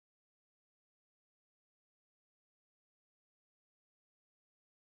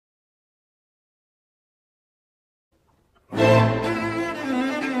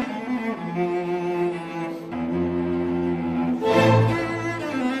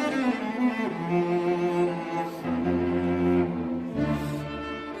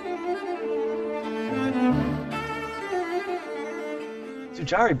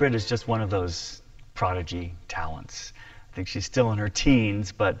Sujari Britt is just one of those prodigy talents. I think she's still in her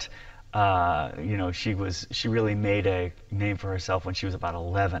teens, but you know, she really made a name for herself when she was about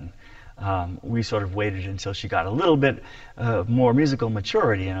 11. We sort of waited until she got a little bit more musical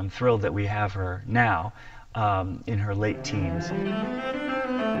maturity, and I'm thrilled that we have her now in her late teens.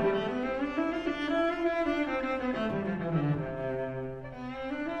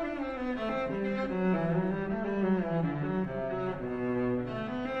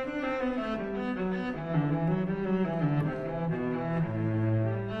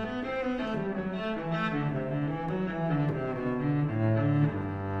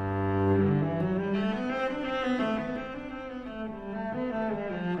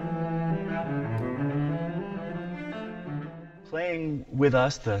 Playing with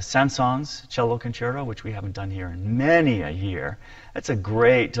us the Saint-Saëns Cello Concerto, which we haven't done here in many a year. It's a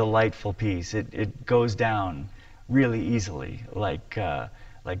great, delightful piece. It goes down really easily, like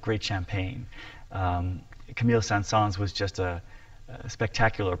great champagne. Camille Saint-Saëns was just a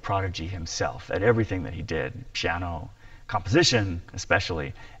spectacular prodigy himself at everything that he did, piano, composition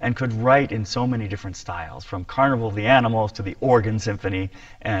especially, and could write in so many different styles, from Carnival of the Animals to the Organ Symphony,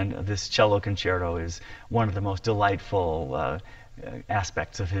 and this cello concerto is one of the most delightful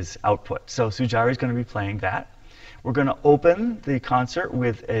aspects of his output. So Sujari is going to be playing that. We're going to open the concert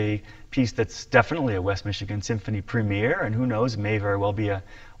with a piece that's definitely a West Michigan Symphony premiere, and who knows, may very well be a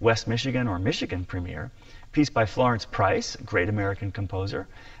West Michigan or Michigan premiere. A piece by Florence Price, a great American composer,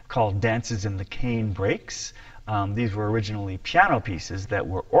 called Dances in the Cane Breaks. These were originally piano pieces that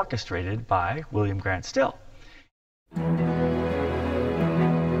were orchestrated by William Grant Still.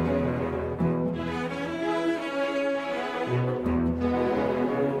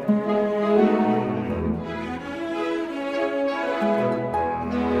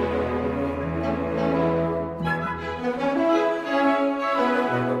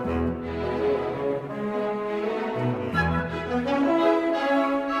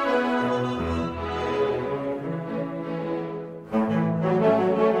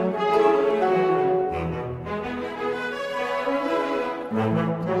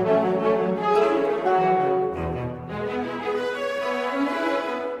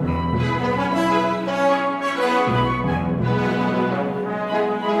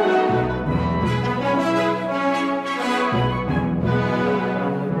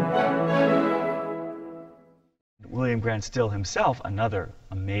 William Grant Still himself, another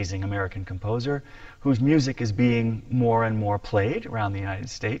amazing American composer whose music is being more and more played around the United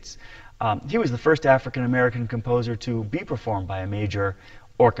States. He was the first African American composer to be performed by a major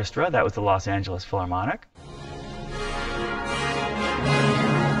orchestra. That was the Los Angeles Philharmonic.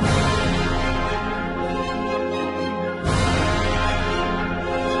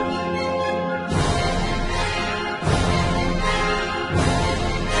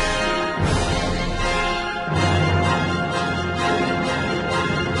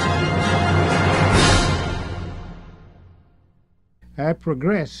 I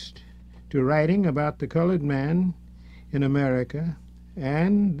progressed to writing about the colored man in America,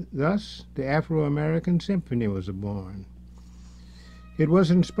 and thus the Afro-American Symphony was born. It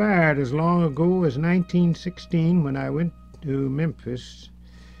was inspired as long ago as 1916 when I went to Memphis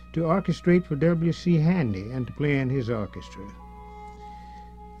to orchestrate for W.C. Handy and to play in his orchestra.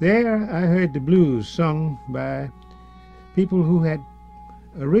 There I heard the blues sung by people who had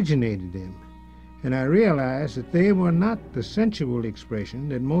originated them, and I realized that they were not the sensual expression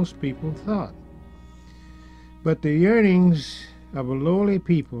that most people thought, but the yearnings of a lowly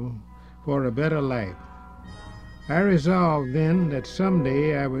people for a better life. I resolved then that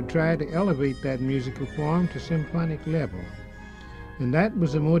someday I would try to elevate that musical form to symphonic level, and that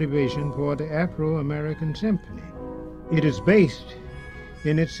was the motivation for the Afro-American Symphony. It is based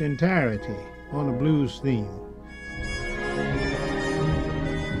in its entirety on a blues theme.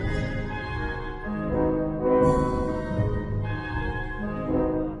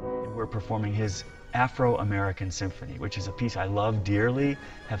 Performing his Afro-American Symphony, which is a piece I love dearly,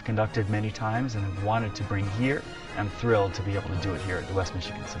 have conducted many times, and have wanted to bring here. I'm thrilled to be able to do it here at the West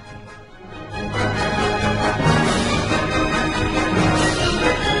Michigan Symphony.